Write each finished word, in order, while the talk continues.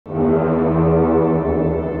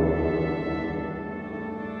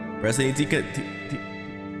Press any key.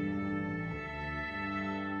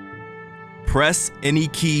 Press any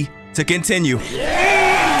key to continue.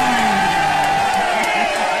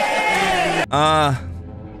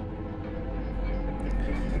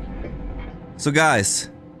 So guys,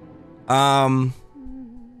 last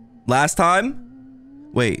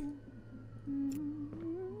time, wait.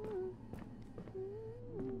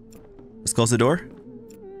 Let's close the door.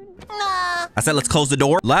 Nah. I said let's close the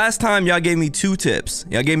door. Last time y'all gave me 2 tips.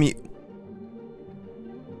 Y'all gave me,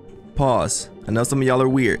 pause. I know some of y'all are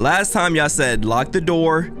weird. Last time y'all said lock the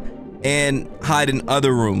door and hide in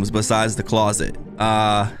other rooms besides the closet.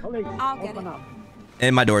 I'll get it.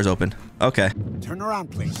 And my door's open. Okay. Turn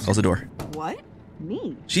around, please. Close the door. What?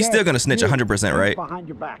 Me? She's still gonna snitch 100%, right? Behind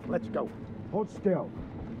your back. Let's go. Hold still.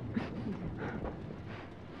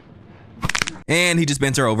 And he just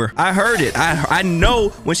bent her over. I heard it. I know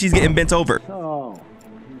when she's getting bent over. Oh,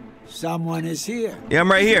 someone is here. Yeah, I'm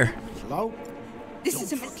right here. Slow. This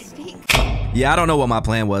is a mistake. Yeah, I don't know what my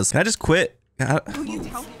plan was. Can I just quit? How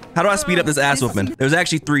do I speed up this ass whooping? There's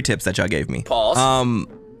actually 3 tips that y'all gave me. Pause.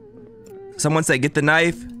 Someone said get the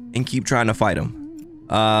knife and keep trying to fight him.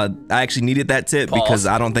 I actually needed that tip because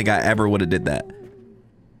I don't think I ever would have did that.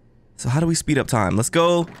 So how do we speed up time? Let's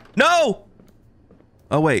go. No!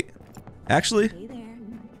 Oh, wait. Actually,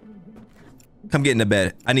 come get into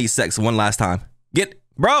bed. I need sex one last time.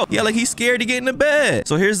 Bro. Yeah, like he's scared to get into bed.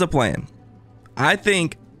 So here's the plan. I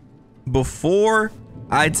think before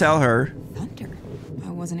I tell her. Thunder.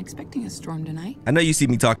 I wasn't expecting a storm tonight. I know you see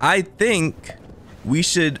me talk. I think we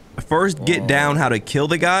should first get down how to kill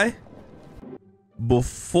the guy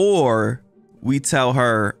before we tell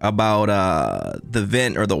her about the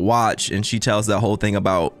vent or the watch, and she tells that whole thing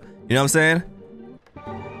about, you know what I'm saying?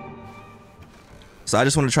 So I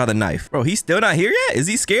just want to try the knife. Bro, he's still not here yet? Is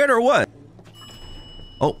he scared or what?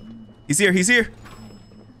 Oh, he's here. He's here.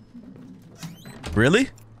 Really?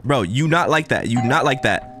 Bro, you not like that. You not like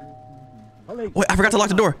that. Wait, I forgot to lock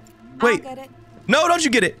the door. Wait. No, don't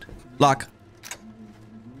you get it. Lock.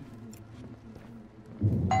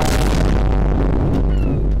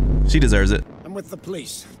 She deserves it. I'm with the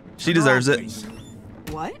police. She deserves it.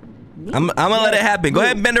 What? I'm gonna let it happen. Go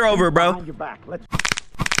ahead and bend her over, bro.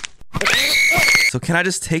 So can I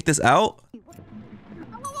just take this out?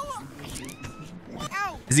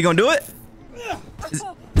 Is he gonna do it?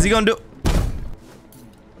 Is he gonna do it?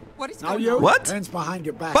 What is going on? What? Hands behind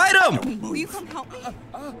your back. Fight him! Will you come help me?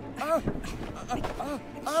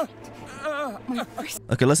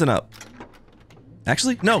 Okay, listen up.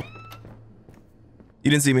 Actually, no.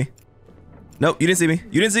 You didn't see me. Nope, you didn't see me.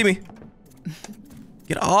 You didn't see me.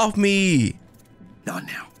 Get off me. Not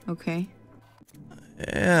now. Okay.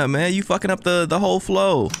 Yeah, man, you fucking up the whole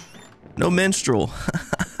flow. No minstrel.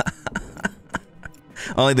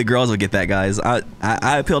 Only the girls would get that, guys.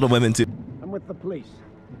 I appeal to women too. I'm with the police.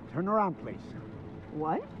 Turn around, please.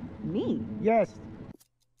 What? Me? Yes.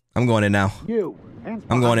 I'm going in now. You. Hands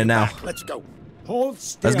I'm going in now. back. Let's go. Hold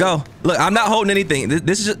still. Let's go. Look, I'm not holding anything.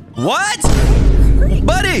 This is just what?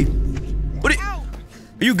 Buddy! What are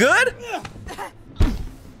you good?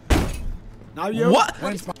 Now you. What?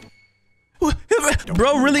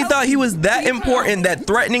 Bro really thought he was that important that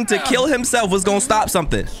threatening to kill himself was gonna stop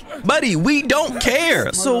something. Buddy, we don't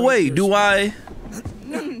care. So wait, do I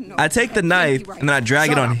take the knife and then I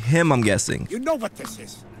drag it on him, I'm guessing. You know what this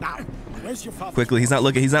is. Now, where's your father? Quickly, he's not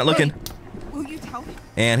looking, he's not looking. Will you tell me?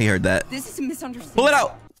 And he heard that. This is a misunderstanding. Pull it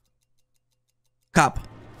out. Cop.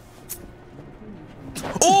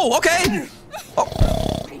 Oh, okay.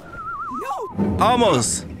 Oh. No.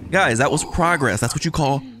 Almost. Guys, that was progress. That's what you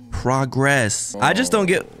call progress. I just don't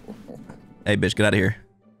get. Hey, bitch, get out of here.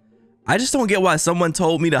 I just don't get why someone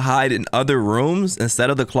told me to hide in other rooms instead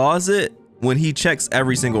of the closet when he checks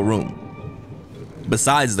every single room.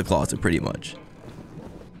 Besides the closet, pretty much.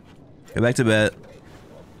 Get back to bed.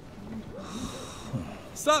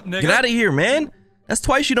 Sup, nigga? Get out of here, man. That's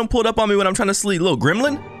twice you don't pull up on me when I'm trying to sleep. Little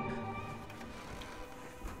gremlin.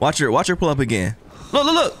 Watch her pull up again. Look,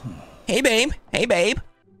 look, look. Hey, babe. Hey, babe.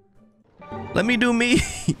 Let me do me.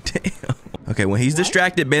 Damn. Okay, when he's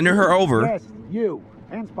distracted, bending her over. Yes, you.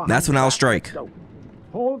 Hands behind That's when your I'll back. strike. Let's go.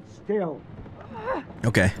 Hold still.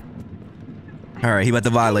 Okay. All right, he about to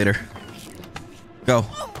violate her. Go.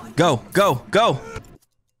 Go. Go. Go.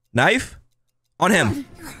 Knife on him.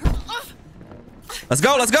 Let's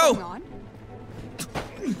go. Let's go.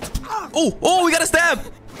 Oh, oh, we got a stab.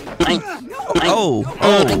 Oh,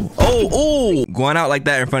 oh, oh, oh. Going out like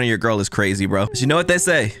that in front of your girl is crazy, bro. But you know what they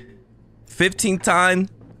say? 15 time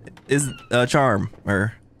is a charm,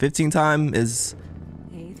 or 15 time is.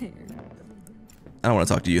 Hey there. I don't want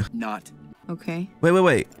to talk to you. Not. Okay. Wait, wait,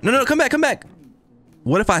 wait. No, no, come back, come back.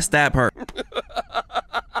 What if I stab her?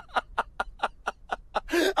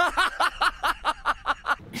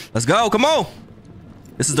 Let's go. Come on.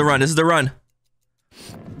 This is the run. This is the run.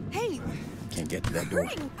 Hey, Can't get to that door.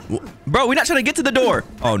 Bro, we're not trying to get to the door.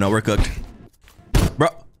 Oh, no, we're cooked. Bro.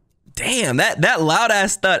 Damn, that loud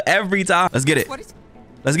ass stud every time. Let's get it. what is?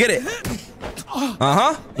 Let's get it.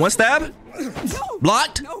 Uh-huh. One stab. No.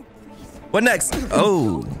 Blocked. No. What next?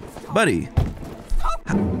 Oh, buddy.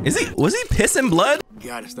 Was he pissing blood?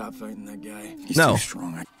 Gotta stop fighting that guy. He's No. too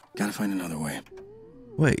strong. I gotta find another way.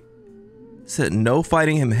 Wait. It said no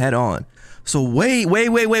fighting him head on. So wait.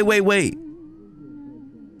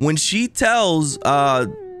 When she tells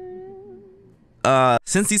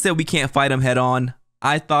since he said we can't fight him head on,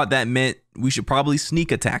 I thought that meant we should probably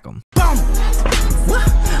sneak attack him.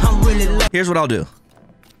 Here's what I'll do.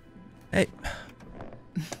 Hey.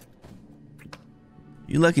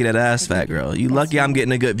 You lucky that ass fat girl. You lucky I'm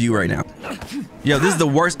getting a good view right now. Yo, this is the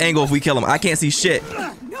worst angle if we kill him. I can't see shit.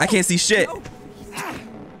 I can't see shit.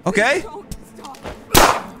 Okay. Don't stop.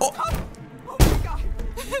 Oh. Oh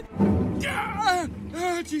my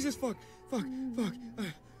God. Jesus, fuck.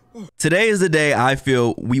 Today is the day I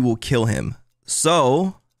feel we will kill him.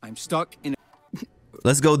 So I'm stuck in.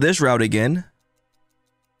 let's go this route again.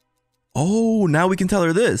 Oh, now we can tell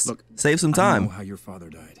her this. Look, save some I time. know how your father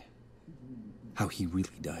died. How he really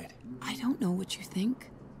died. I don't know what you think,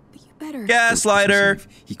 but you better. Gaslighter.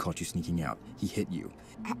 He caught you sneaking out. He hit you.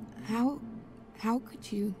 How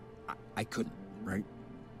could you? I couldn't, right?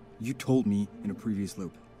 You told me in a previous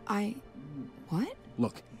loop. What?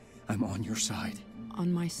 Look, I'm on your side.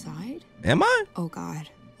 On my side? Am I? Oh God.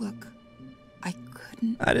 Look, I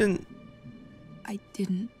couldn't. I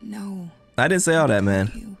didn't know. I didn't say all that,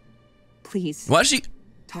 man. You. Please. What she?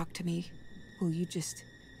 Talk to me. Will you just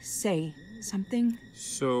say something?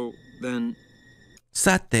 So then,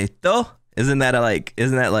 Sateto? Isn't that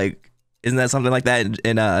something like that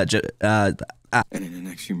in and in the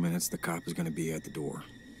next few minutes, the cop is gonna be at the door.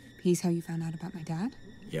 He's how you found out about my dad?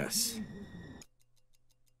 Yes.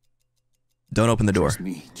 Don't open the door. Trust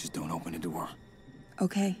me, just don't open the door.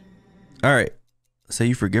 Okay. All right. Say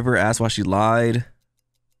you forgive her, ask why she lied.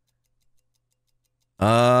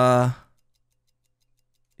 Yeah,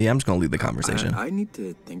 I'm just gonna leave the conversation. I need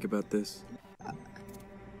to think about this.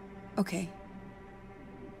 Okay.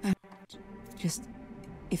 Just,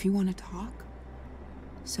 if you want to talk,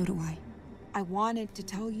 so do I. I wanted to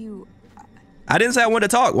tell you. I didn't say I wanted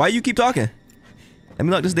to talk. Why you keep talking? Let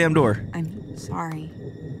me lock this damn door. I'm sorry.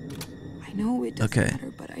 I know it doesn't Okay.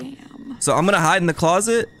 matter, but I am. So I'm gonna hide in the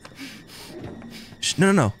closet. Shh,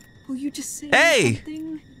 no. Will you just say Hey!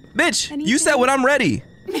 something? Bitch, you said when I'm ready.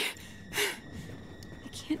 I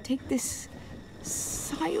can't take this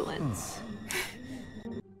silence.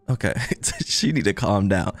 Okay, she need to calm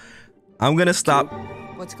down. I'm gonna stop.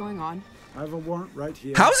 What's going on? I have a warrant right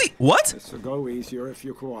here. How's he? What? This will go easier if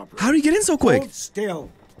you cooperate. How did he get in so quick? Hold still.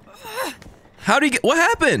 How did he get? What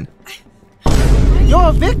happened? You're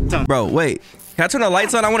a victim. Bro, wait. Can I turn the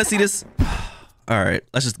lights on? I want to see this. All right,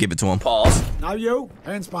 let's just give it to him. Pause. Now you,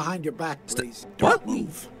 hands behind your back, please. What? Don't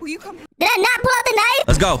move. Will you come? Did I not pull out the knife?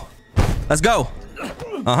 Let's go. Let's go.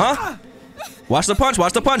 Uh-huh. Watch the punch.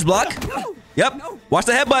 Watch the punch, block. Yep. Watch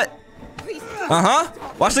the headbutt. Please. Uh-huh.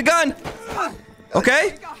 Watch the gun.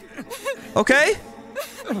 Okay. Okay.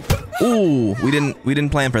 Ooh, we didn't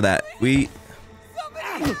plan for that.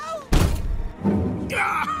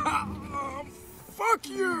 Fuck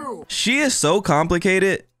you. She is so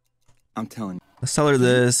complicated. I'm telling you. Let's tell her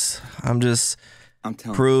this. I'm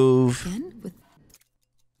telling prove. Again? With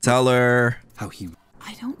Tell her. how he.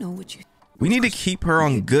 I don't know what you. We need to keep her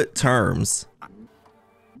on good terms.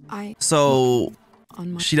 I So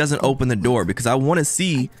on my. she doesn't open the door because I want to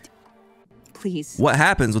see Please. what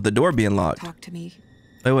happens with the door being locked. Talk to me.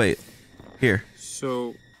 Wait. Here.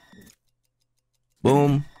 So.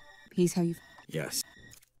 Boom. He's how you. Yes.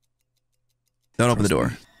 Don't open the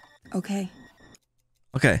door. Okay.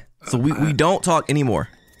 Okay. So we don't talk anymore.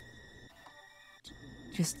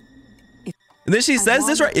 Just. And then she says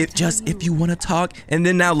this right. wanted to tell If you want to talk, and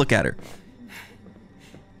then now look at her.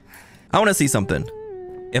 I want to see something.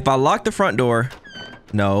 If I lock the front door,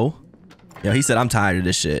 no. Yo, he said I'm tired of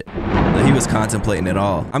this shit. Like, he was contemplating it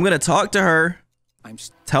all. I'm gonna talk to her.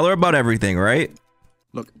 Tell her about everything, right?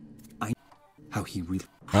 Look, I. How he really.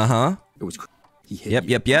 Uh huh. It was. He hit.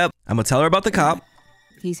 Yep. I'm gonna tell her about the cop.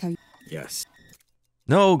 He's how you. Yes.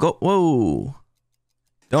 No, go. Whoa.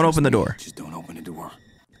 Don't open the door. Just don't open the door.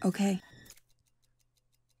 Okay.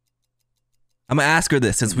 I'm gonna ask her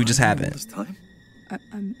this since we just haven't. This time.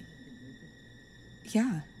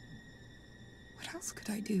 Yeah. What else could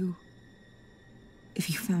I do? if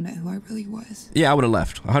you found out who I really was. Yeah, I would have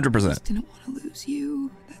left. 100%. Just didn't want to lose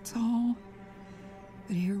you, that's all.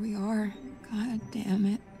 But here we are. God damn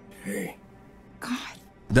it. Hey. God.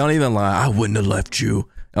 Don't even lie. I wouldn't have left you.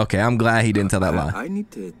 Okay, I'm glad he didn't tell that lie. I need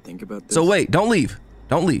to think about this. So wait, don't leave.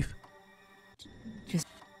 Don't leave. Just,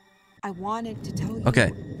 I wanted to tell you.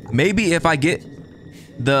 Okay, maybe if I get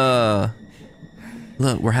the...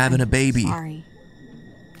 Look, we're having a baby. Sorry.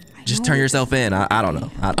 Just turn yourself in. I don't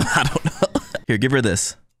know. I don't know. Here, give her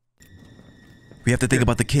this. We have to think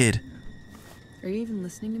about the kid. Are you even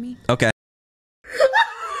listening to me? Okay.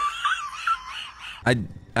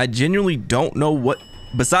 I genuinely don't know what,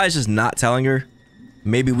 besides just not telling her,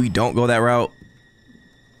 maybe we don't go that route.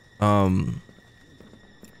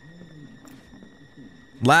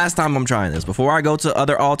 Last time I'm trying this. Before I go to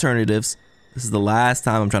other alternatives, this is the last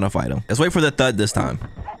time I'm trying to fight him. Let's wait for the thud this time.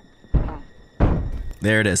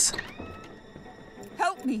 There it is.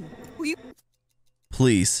 Help me. Will you?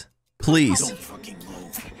 Please. Please. Don't fucking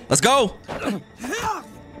move. Let's go.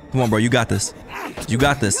 Come on, bro. You got this. You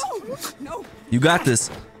got this. No. You got this.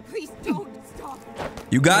 Please don't stop.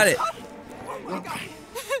 You got it. Oh my God.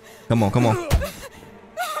 Come on, come on.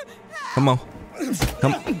 Come on.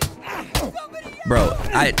 Come. Bro,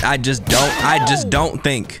 I just don't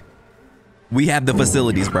think we have the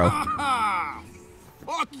facilities, bro.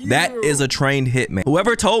 That is a trained hitman.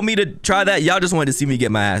 Whoever told me to try that, y'all just wanted to see me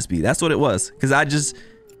get my ass beat. That's what it was. Cause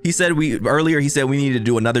he said earlier we needed to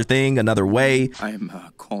do another thing, another way. I am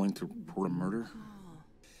calling to report a murder.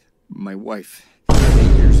 My wife,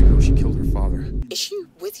 8 years ago, she killed her father. Is she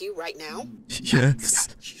with you right now? Yes.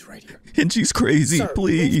 She's right here. And she's crazy, Sir, move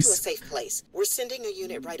please. to a safe place. We're sending a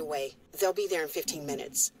unit right away. They'll be there in 15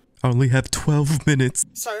 minutes. I only have 12 minutes.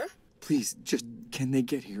 Sir, Please, just, can they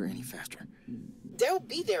get here any faster? they'll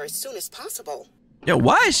be there as soon as possible. Yo,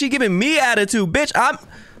 why is she giving me attitude, bitch?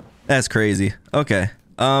 That's crazy. Okay.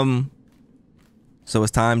 So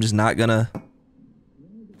is time just not gonna...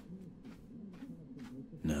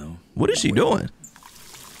 No. What is she doing?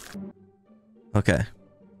 Okay.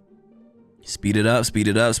 Speed it up, speed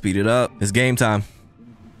it up, speed it up. It's game time.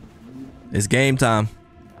 It's game time.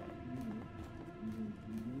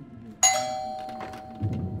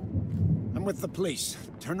 I'm with the police.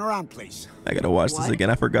 Turn around, please. I gotta watch this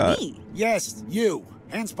again. I forgot. Me? Yes, you.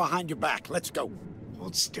 Hands behind your back. Let's go.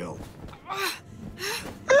 Hold still.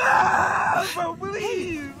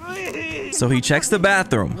 So he checks the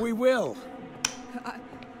bathroom. We will.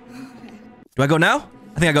 Do I go now?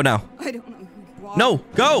 I think I go now. I don't know who you are. No,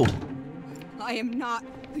 go. I am not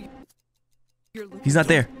who you're looking He's not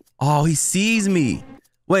there. Oh, he sees me.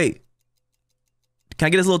 Wait. Can I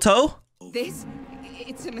get his little toe?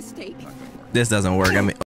 It's a mistake. This doesn't work. I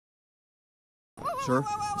mean, Sir,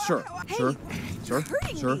 sir, sir, sir,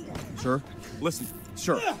 sir, sir. Listen,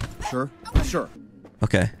 sir, sir, sir.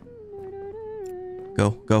 okay.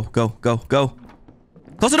 Go, go, go, go, go.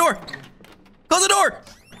 Close the door. Close the door.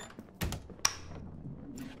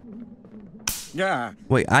 Yeah.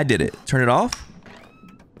 Wait, I did it. Turn it off.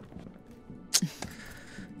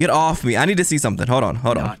 Get off me. I need to see something. Hold on,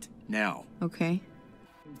 hold on. Not now. Okay.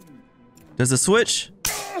 There's a switch.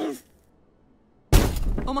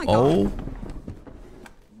 Oh my God. Oh.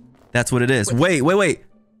 That's what it is. Wait, wait, wait.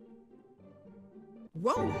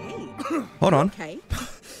 Whoa, hey. Hold on. Okay.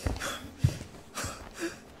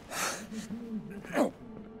 Man,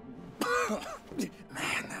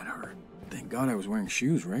 that hurt. Thank God I was wearing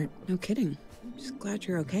shoes, right? No kidding. Just glad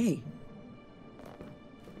you're okay.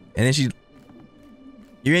 And then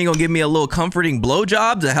you ain't gonna give me a little comforting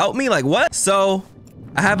blowjob to help me? Like what? So,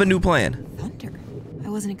 I have a new plan. Thunder. I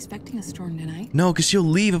wasn't expecting a storm tonight. No, because she'll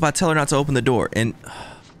leave if I tell her not to open the door. And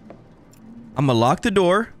I'm gonna lock the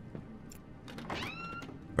door.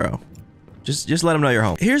 Bro, just let him know you're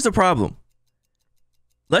home. Here's the problem.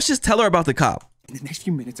 Let's just tell her about the cop. In the next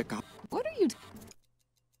few minutes, a cop. What are you?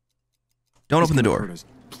 Don't open the He's gonna door. hurt us.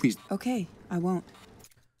 Please. Okay, I won't.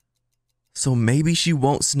 So maybe she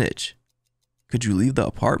won't snitch. Could you leave the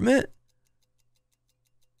apartment?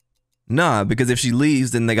 Nah, because if she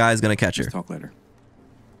leaves, then the guy's gonna catch her. Let's talk later.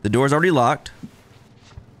 The door's already locked.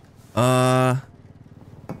 I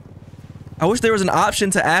wish there was an option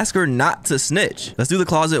to ask her not to snitch. Let's do the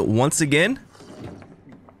closet once again.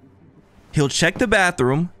 He'll check the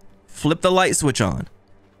bathroom, flip the light switch on.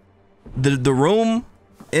 The room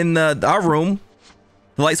in our room,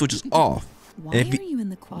 the light switch is off. Why are you in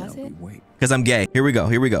the closet? Wait. Because I'm gay. Here we go.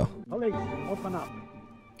 Here we go. Police, open up.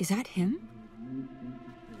 Is that him?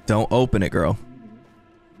 Don't open it, girl.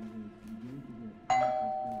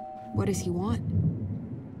 What does he want?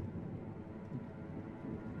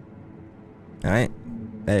 All right.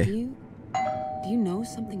 Do Hey. you you know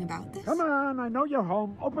something about this? Come on, I know you're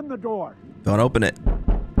home. Open the door. Don't open it.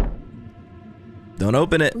 Don't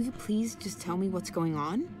open it. Will you please just tell me what's going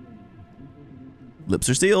on? Lips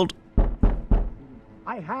are sealed.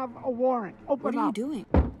 I have a warrant. Open What are you up. doing?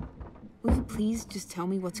 Will you please just tell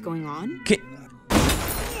me what's going on?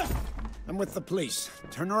 I'm with the police.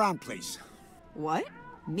 Turn around, please. What?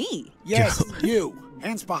 Me? Yes, you.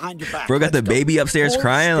 Hands behind your back. Bro got the Let's go. baby upstairs Hold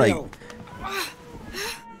crying still. like.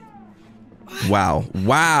 Wow.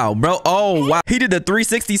 Wow, bro. Oh, wow. He did the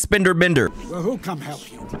 360 spender bender. Well, who come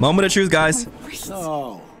help you? Moment of truth, guys.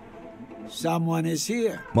 So, someone is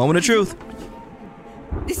here. Moment of truth.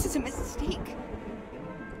 This is a mistake.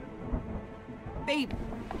 Babe,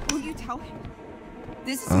 will you tell him?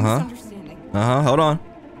 This is a misunderstanding. Hold on.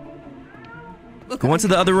 Look, Go into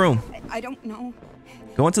the other room. I don't know.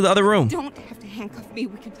 Go into the other room. Don't have to handcuff me.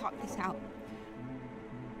 We can talk this out.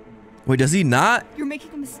 Wait, does he not? You're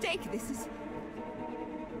making a mistake. This is...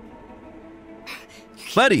 You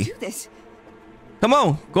can't Buddy. do this. Come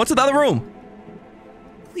on. Go into the other room.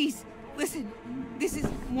 Please, listen. This is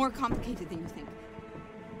more complicated than you think.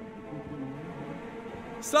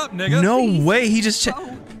 Sup, nigga? No Please. way. He just checked.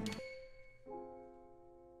 Oh,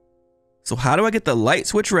 So how do I get the light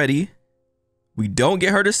switch ready? We don't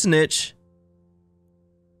get her to snitch.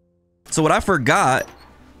 So what I forgot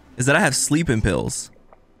is that I have sleeping pills.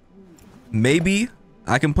 Maybe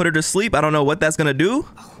I can put her to sleep. I don't know what that's gonna do.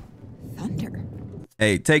 thunder.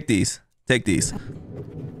 Hey, take these. Take these.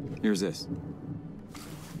 Here's this.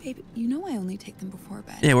 Babe, you know I only take them before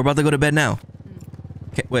bed. Yeah, we're about to go to bed now.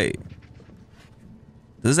 Okay, wait.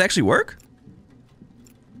 Does this actually work?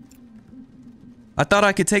 I thought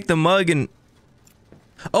I could take the mug and...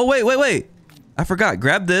 Oh, wait. I forgot.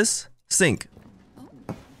 Grab this. Sink.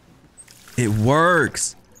 It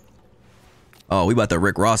works. Oh, we about to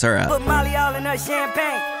Rick Ross her out. Put Molly all in her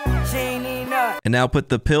champagne. She ain't even know. And now put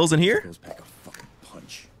the pills in here. Feels like a fucking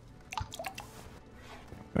punch.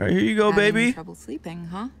 All right, here you go, Having baby. trouble sleeping,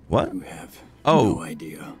 huh? What? You have Oh. no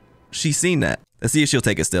idea. She's seen that. Let's see if she'll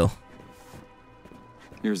take it still.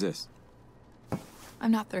 Here's this.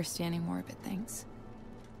 I'm not thirsty anymore, but thanks.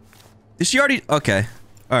 Did she already? Okay.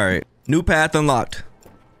 All right. New path unlocked.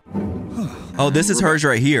 Oh, this is hers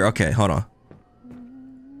right here. Okay, hold on.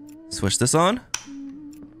 Switch this on.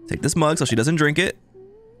 Take this mug so she doesn't drink it.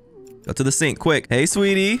 Go to the sink, quick. Hey,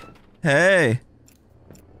 sweetie. Hey.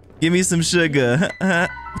 Give me some sugar.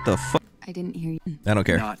 What the fuck? I didn't hear you. I don't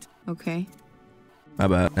care. Not. Okay. My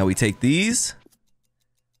bad. Now we take these.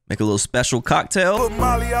 Make a little special cocktail. Put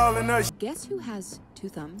Molly all in her. Guess who has two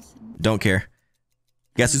thumbs? Don't care.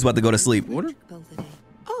 Guess who's about to go to sleep? Water? Bill today.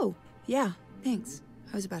 Oh, yeah. Thanks.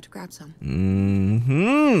 I was about to grab some.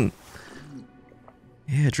 Mm-hmm.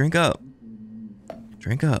 Yeah, drink up.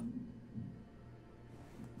 Drink up.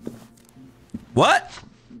 What?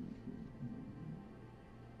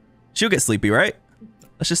 She'll get sleepy, right?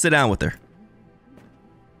 Let's just sit down with her.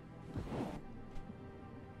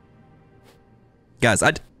 Guys,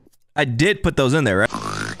 I did put those in there, right?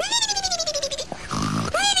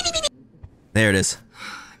 There it is.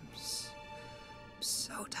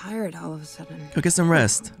 So tired all of a sudden. Go get some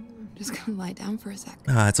rest. I'm just gonna lie down for a sec.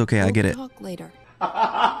 Ah, it's okay. I We'll get it. talk later.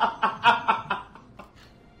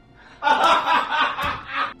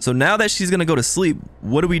 So now that she's gonna go to sleep,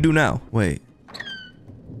 what do we do now? Wait.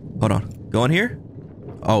 Hold on. Go in here?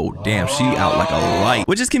 Oh, damn. She out like a light.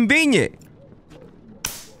 Which is convenient.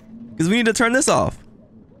 Because we need to turn this off.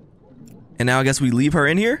 And now I guess we leave her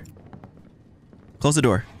in here? Close the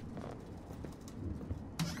door.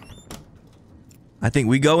 I think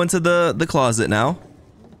we go into the closet now.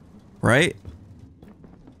 Right?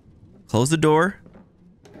 Close the door.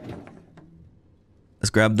 Let's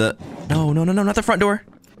grab the... No, not the front door.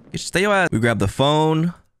 Stay your ass. We grab the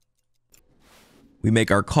phone. We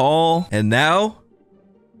make our call. And now,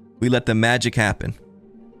 we let the magic happen.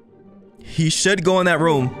 He should go in that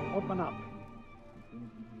room. Open up.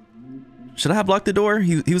 Should I have locked the door?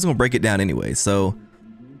 He was gonna break it down anyway, so...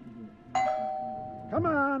 Come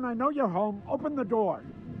on, I know you're home. Open the door.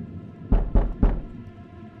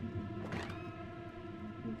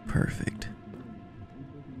 Perfect.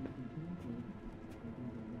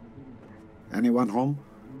 Anyone home?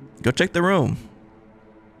 Go check the room.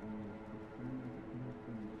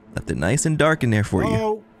 Left it nice and dark in there for you.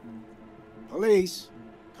 Hello? Police,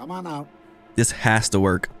 come on out. This has to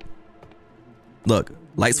work. Look,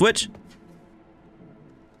 light switch.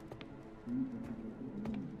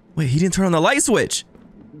 Wait, he didn't turn on the light switch.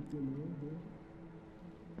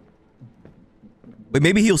 Wait,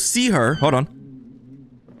 maybe he'll see her. Hold on.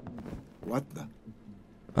 What the?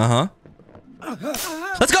 Uh-huh.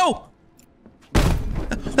 Let's go!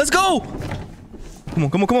 Let's go! Come on,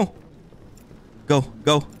 come on, come on. Go,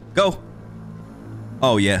 go, go.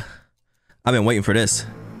 Oh, yeah. I've been waiting for this.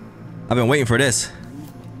 I've been waiting for this.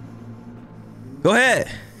 Go ahead.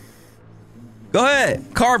 Go ahead.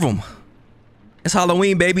 Carve them. It's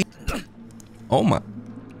Halloween, baby. Oh, my.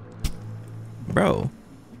 Bro.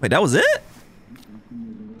 Wait, that was it?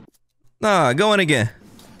 Nah, go in again.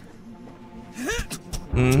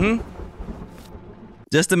 Mm-hmm.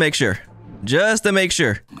 Just to make sure. Just to make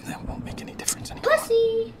sure. That won't make any difference anymore.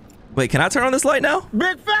 Pussy. Wait, can I turn on this light now?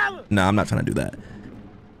 Big fella! No, I'm not trying to do that.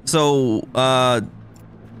 So,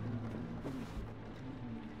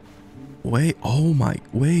 wait, oh my,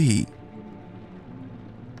 wait.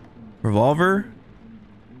 Revolver?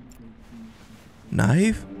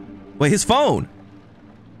 Knife? Wait, his phone!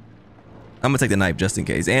 I'm gonna take the knife just in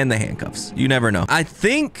case, and the handcuffs. You never know. I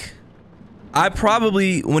think I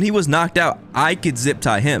probably, when he was knocked out, I could zip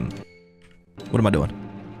tie him. What am I doing?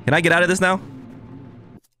 Can I get out of this now?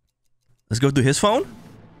 Let's go through his phone.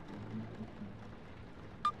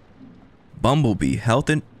 Bumblebee, health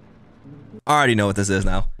and... I already know what this is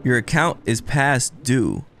now. Your account is past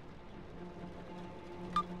due.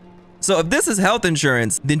 So if this is health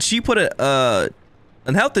insurance, then she put a,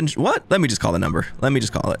 health insurance... What? Let me just call the number. Let me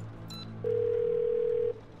just call it.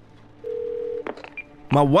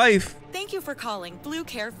 My wife... Thank you for calling Blue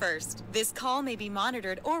Care First. This call may be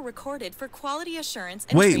monitored or recorded for quality assurance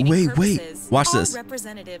and training purposes. Watch this. All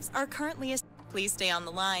representatives are currently... Please stay on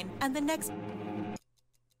the line, and the next...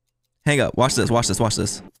 Hang up. Watch this. Watch this. Watch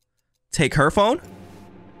this. Take her phone.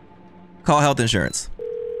 Call health insurance.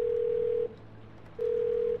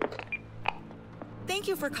 Thank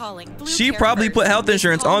you for calling Blue She Care probably First. put health This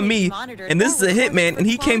insurance call on may be me, monitored and this is or a recorded hitman, for and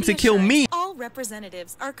he came to quality kill me. assurance. All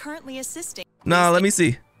representatives are currently assisting. Nah, Please let me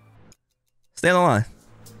see. Stay on the line.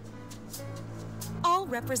 All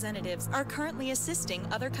representatives are currently assisting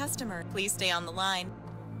other customers. Please stay on the line.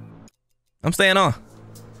 I'm staying on.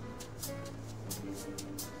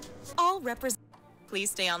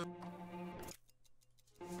 Please stay on.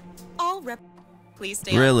 Please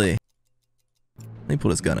stay on. Really? Let me pull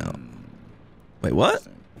this gun out. Wait, what?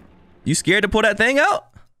 You scared to pull that thing out?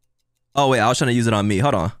 Oh, wait, I was trying to use it on me.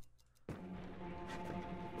 Hold on.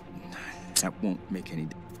 That won't make any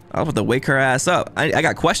difference. I was about to wake her ass up. I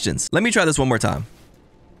got questions. Let me try this one more time.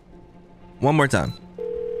 One more time.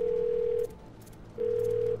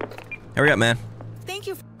 Hurry up, man. Thank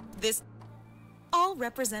you for this. All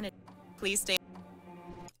representatives. Please stay.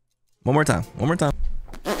 One more time. One more time.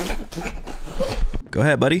 Go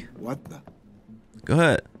ahead, buddy. What the? Go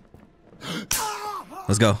ahead.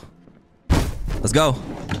 Let's go. Let's go.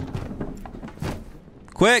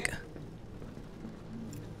 Quick.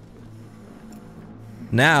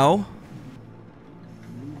 Now,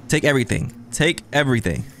 take everything. Take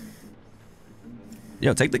everything.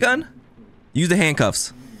 Yo, take the gun. Use the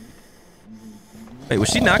handcuffs. Wait, was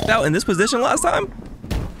she knocked out in this position last time?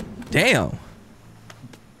 Damn.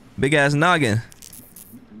 Big ass noggin.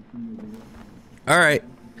 All right.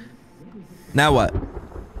 Now what?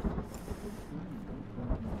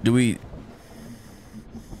 Do we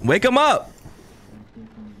wake him up?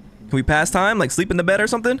 Can we pass time? Like sleep in the bed or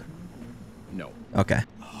something? No. Okay.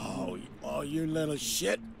 Oh, you little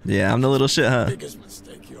shit. Yeah, I'm the little shit, huh? Biggest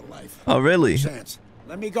mistake of your life. Oh, really? Chance.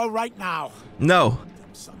 Let me go right now. No.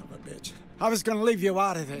 Son of a bitch. I was gonna leave you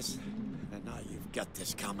out of this. And now you've got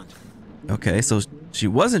this coming. Okay, so she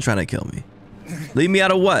wasn't trying to kill me. Leave me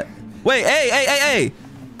out of what? Wait, hey!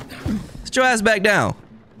 Sit your ass back down.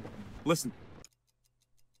 Listen.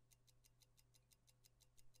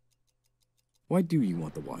 Why do you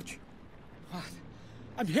want the watch? What?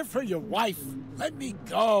 I'm here for your wife. Let me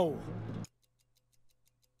go.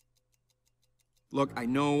 Look, I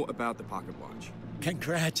know about the pocket watch.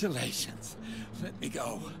 Congratulations. Let me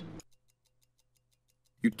go.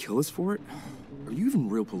 You'd kill us for it? Are you even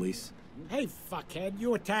real police? Hey, fuckhead,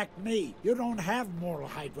 you attacked me. You don't have moral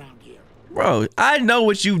high ground here. Bro, I know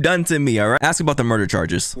what you've done to me, all right? Ask about the murder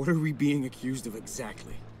charges. What are we being accused of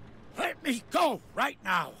exactly? Let me go right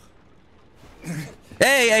now.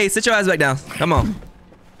 Hey, sit your ass back down. Come on.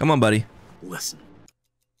 Come on, buddy. Listen.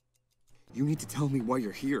 You need to tell me why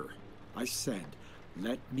you're here. I said,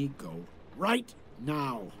 let me go right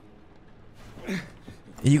now.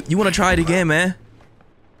 You want to try it again, man?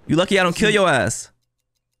 You lucky I don't kill your ass.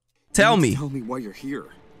 Tell me. Tell me why you're here.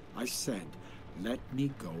 I said, let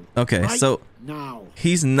me go. Okay, right so now.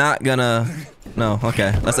 he's not gonna. No,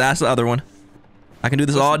 okay. Let's ask the other one. I can do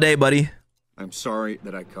this all day, buddy. I'm sorry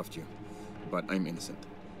that I cuffed you, but I'm innocent.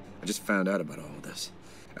 I just found out about all of this.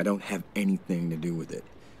 I don't have anything to do with it.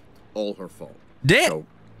 All her fault. Damn. So,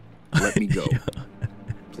 let me go.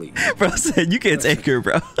 Please. Bro said you can't take her,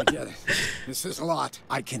 bro. I get it. This is a lot.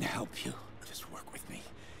 I can help you. Just work with me,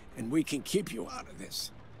 and we can keep you out of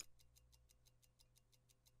this.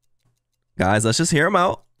 Guys, let's just hear him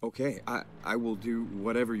out. Okay, I will do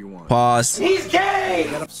whatever you want. Pause. He's gay!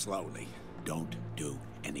 Get up slowly. Don't do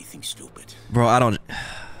anything stupid. Bro, I don't...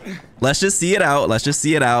 Let's just see it out. Let's just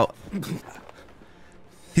see it out.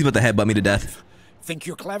 He's about to headbutt me to death. Think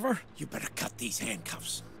you're clever? You better cut these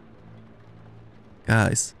handcuffs.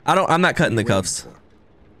 Guys, I'm not cutting the cuffs.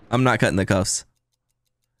 I'm not cutting the cuffs.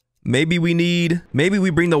 Maybe we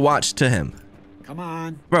bring the watch to him. Come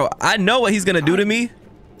on. Bro, I know what he's gonna do to me.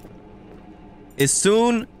 As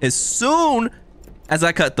soon as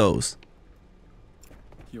I cut those.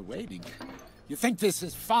 You're waiting. You think this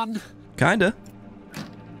is fun? Kinda.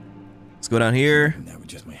 Let's go down here. That with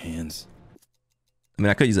just my hands. I mean,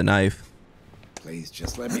 I could use a knife. Please,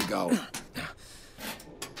 just let me go.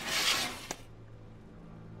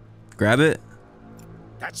 Grab it.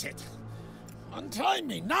 That's it. Untie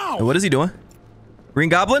me now. And what is he doing? Green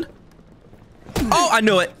Goblin? Oh, I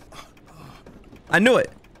knew it. I knew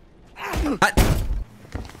it.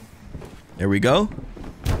 There we go.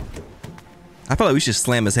 I feel like we should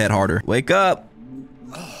slam his head harder. Wake up.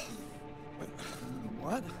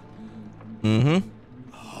 What? Mm-hmm.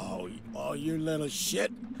 Oh, you little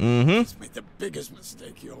shit. Mm-hmm. It's made the biggest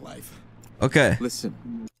mistake of your life. Okay.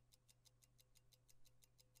 Listen.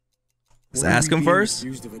 Let's ask him first.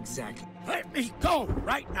 Exactly. Let me go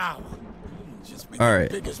right now. You just made All the right.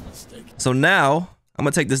 biggest mistake. So now I'm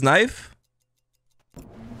gonna take this knife.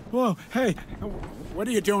 Whoa, hey, what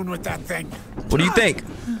are you doing with that thing? What do you think?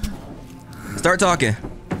 Start talking.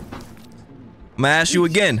 I'm gonna ask you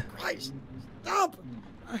again. Christ, stop!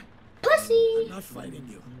 Pussy. I'm not fighting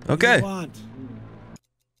you. Okay. What do you want?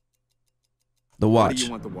 The Why do watch.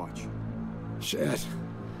 you want the watch? Shit.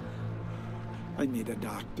 I need a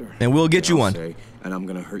doctor. And we'll get you one. Say, and I'm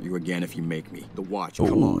gonna hurt you again if you make me. The watch,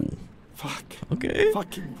 come on. Fuck. Okay.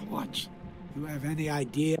 Fucking watch. You have any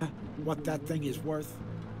idea what that thing is worth?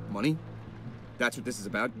 Money? That's what this is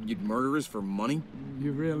about? You'd murderers for money?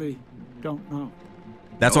 You really don't know.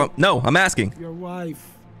 That's what. No, I'm asking. Your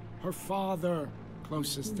wife, her father,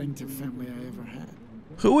 closest thing to family I ever had.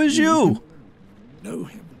 Who is you? Knew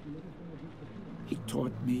him. He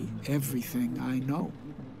taught me everything I know.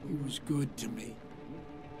 He was good to me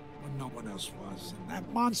when no one else was, and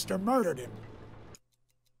that monster murdered him.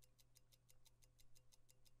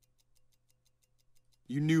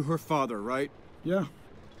 You knew her father, right? Yeah.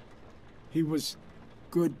 He was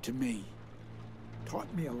good to me.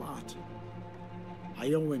 Taught me a lot.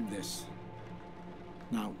 I owe him this.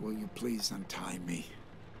 Now, will you please untie me?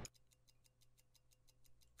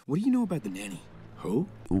 What do you know about the nanny? Who?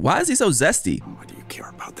 Why is he so zesty? Why do you care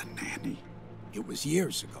about the nanny? It was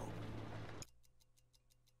years ago.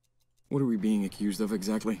 What are we being accused of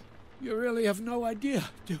exactly? You really have no idea,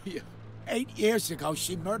 do you? 8 years ago,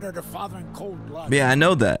 she murdered her father in cold blood. Yeah, I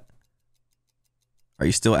know that. Are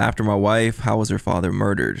you still after my wife? How was her father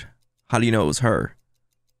murdered? How do you know it was her?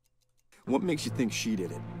 What makes you think she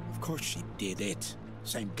did it? Of course she did it.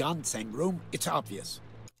 Same gun, same room. It's obvious.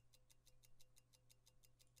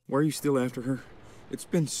 Why are you still after her? It's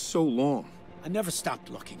been so long. I never stopped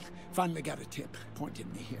looking. Finally got a tip.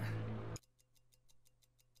 Pointed me here.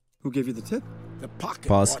 Who gave you the tip? The pocket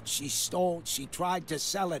Pause. watch she stole. She tried to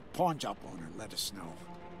sell it. Pawn shop owner let us know.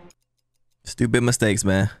 Stupid mistakes,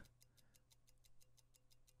 man.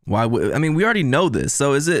 Why would, I mean, we already know this,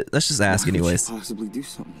 so is it, let's just ask Why anyways. could you possibly do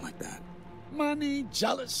something like that? Money,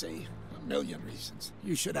 jealousy, a million reasons.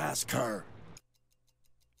 You should ask her.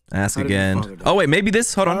 Ask How did your again. father die? Oh wait, maybe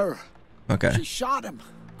this, hold on. Her. Okay. She shot him.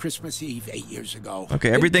 Christmas Eve 8 years ago. Okay,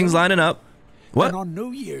 everything's lining up. What? And on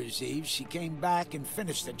New Year's Eve, she came back and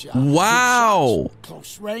finished the job. Wow. 2 shots,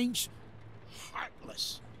 close range.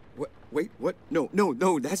 Heartless. What? Wait, what? No,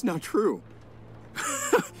 that's not true.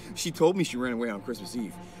 She told me she ran away on Christmas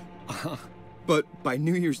Eve. But by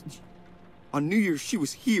New Year's, on New Year's, she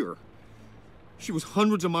was here. She was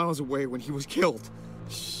hundreds of miles away when he was killed.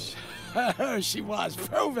 She was.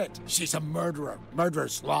 Prove it. She's a murderer.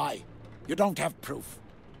 Murderers lie. You don't have proof.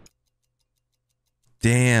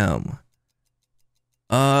 Damn.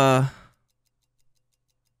 It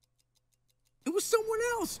was someone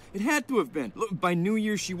else. It had to have been. Look, by New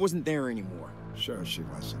Year's, she wasn't there anymore. Sure she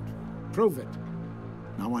wasn't. Prove it.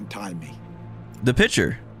 Now untie me. The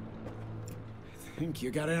picture. Think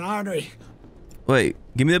you got an artery. Wait,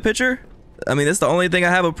 give me the picture? I mean, that's the only thing I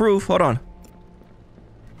have of proof. Hold on.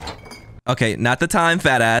 Okay, not the time,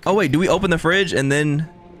 fat ass. Oh wait, do we open the fridge and then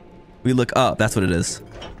we look up? That's what it is.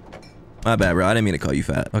 My bad, bro. I didn't mean to call you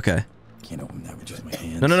fat. Okay. Can't open that with just my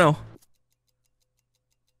hands. No.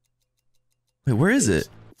 Wait, where is it?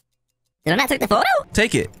 Did I not take the photo?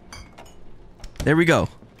 Take it. There we go.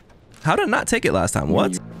 How did I not take it last time?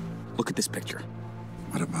 What? Look at this picture.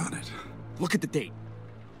 What about it? Look at the date.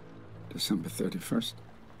 December 31st.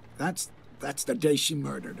 That's the day she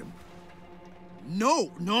murdered him.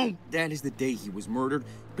 No, that is the day he was murdered,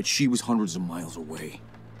 but she was hundreds of miles away.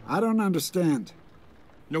 I don't understand.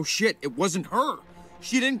 No shit, it wasn't her.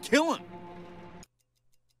 She didn't kill him.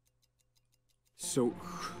 So,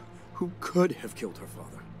 who could have killed her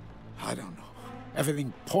father? I don't know.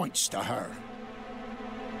 Everything points to her.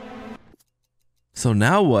 So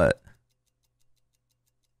now what?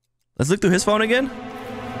 Let's look through his phone again.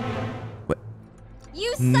 What?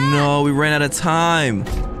 You suck! No, we ran out of time.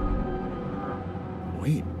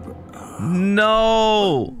 Wait,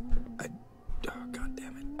 no. God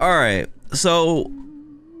damn it. All right, so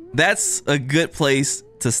that's a good place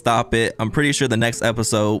to stop it. I'm pretty sure the next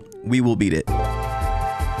episode we will beat it.